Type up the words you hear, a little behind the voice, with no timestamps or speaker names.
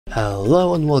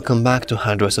Hello and welcome back to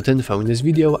HardReset.Info. In this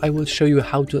video I will show you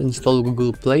how to install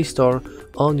Google Play Store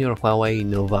on your HUAWEI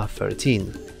Nova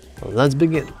 13. Let's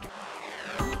begin.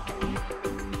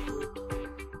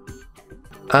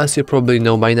 As you probably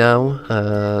know by now,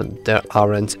 there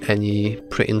aren't any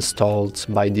pre-installed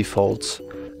by default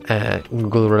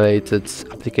Google related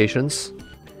applications,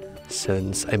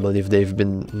 since I believe they've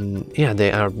been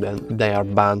they are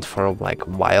banned for like a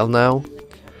while now.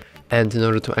 And in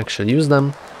order to actually use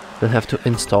them, we'll have to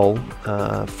install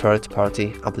a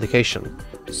third-party application.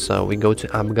 So we go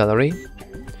to App Gallery,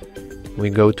 we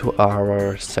go to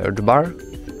our search bar,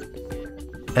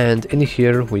 and in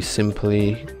here we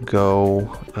simply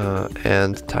go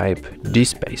and type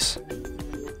gspace.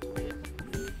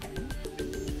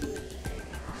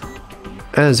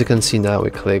 As you can see now, we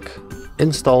click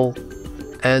install,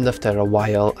 and after a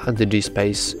while the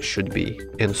gspace should be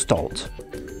installed.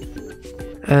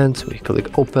 And we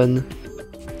click open,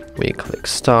 we click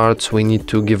start. We need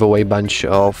to give away a bunch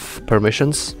of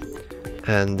permissions,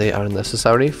 and they are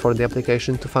necessary for the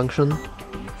application to function.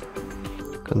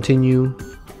 Continue,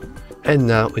 and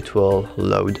now it will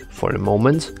load for a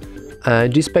moment.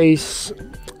 gspace,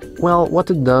 well, what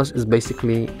it does is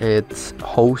basically it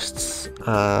hosts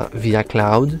via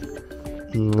cloud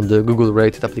the Google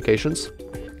related applications.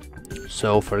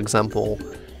 So for example,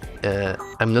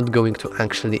 I'm not going to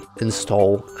actually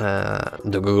install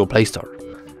the Google Play Store,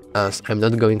 as I'm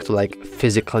not going to like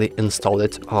physically install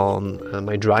it on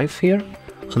my drive here,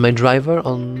 on my driver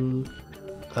on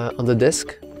the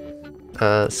disk,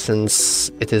 since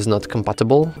it is not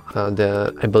compatible.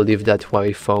 I believe that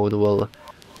Huawei phone will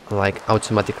like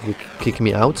automatically kick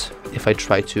me out if I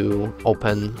try to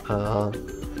open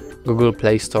Google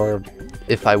Play Store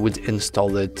if I would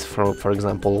install it from, for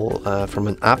example, from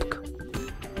an app.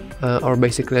 Or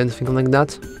basically anything like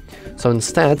that. So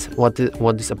instead, what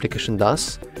this application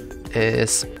does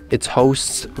is it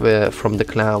hosts from the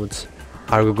cloud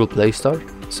our Google Play Store,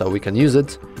 so we can use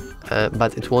it,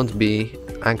 but it won't be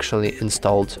actually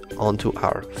installed onto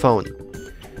our phone.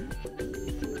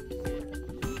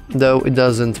 Though it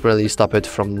doesn't really stop it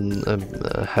from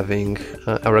having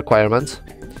a requirement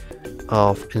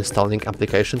of installing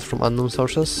applications from unknown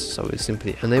sources, so we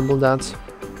simply enable that.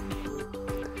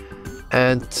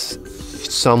 And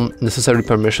some necessary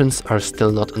permissions are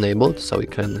still not enabled, so we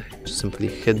can simply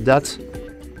hit that,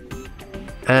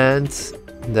 and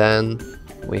then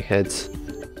we hit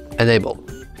enable.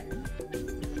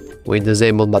 We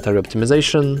disable battery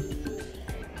optimization,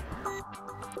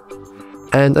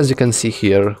 and as you can see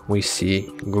here, we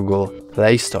see Google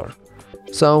Play Store.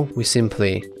 So we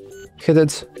simply hit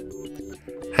it,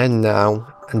 and now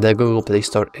the Google Play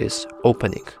Store is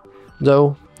opening,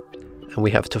 though we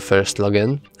have to first log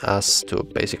in as to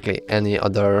basically any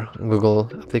other Google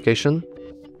application,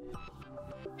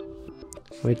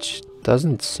 which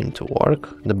doesn't seem to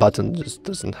work. The button just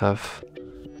doesn't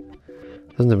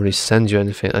really send you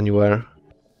anything anywhere.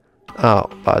 Oh,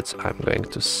 but I'm going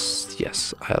to,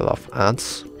 yes, I love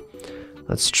ads.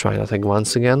 Let's try that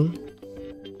once again.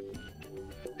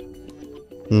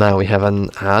 Now we have an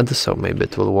ad, so maybe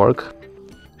it will work.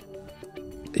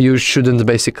 You shouldn't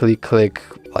basically click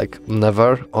like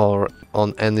never or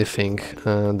on anything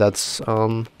that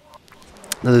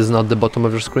is not the bottom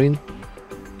of your screen,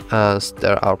 as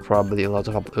there are probably a lot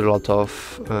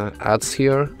of ads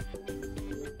here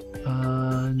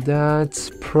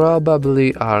that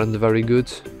probably aren't very good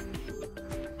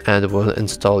and will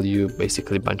install you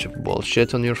basically a bunch of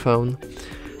bullshit on your phone.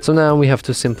 So now we have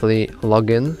to simply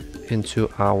log in into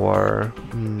our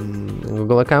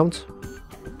Google account.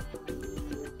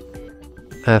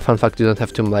 Fun fact, you don't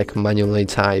have to like manually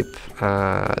type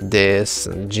this,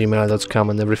 gmail.com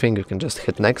and everything. You can just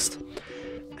hit next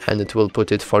and it will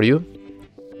put it for you.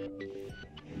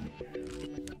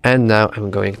 And now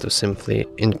I'm going to simply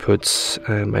input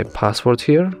my password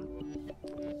here.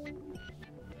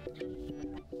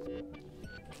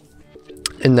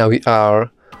 And now we are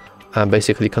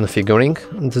basically configuring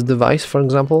this device, for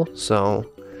example. So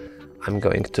I'm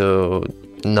going to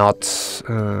not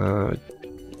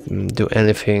do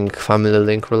anything family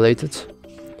link related.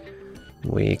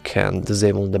 We can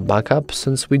disable the backup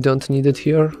since we don't need it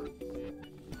here.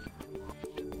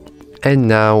 And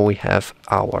now we have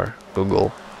our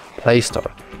Google Play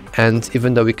Store. And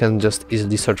even though we can just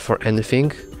easily search for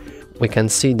anything, we can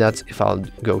see that if I'll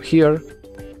go here,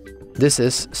 this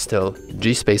is still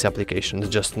gspace application,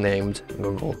 just named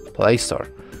Google Play Store.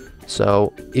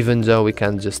 So even though we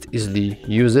can just easily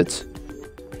use it,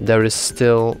 there is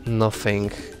still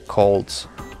nothing called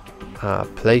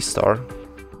Play Store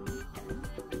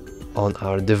on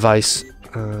our device.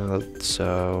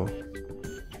 So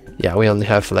yeah, we only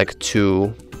have like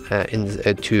two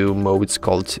modes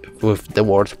called with the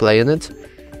word play in it,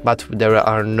 but there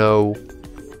are no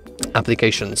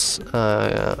applications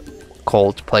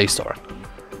called Play Store.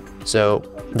 So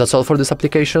that's all for this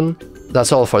application.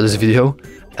 That's all for this video.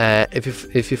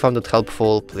 If you found it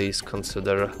helpful, please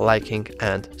consider liking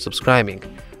and subscribing.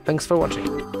 Thanks for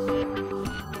watching.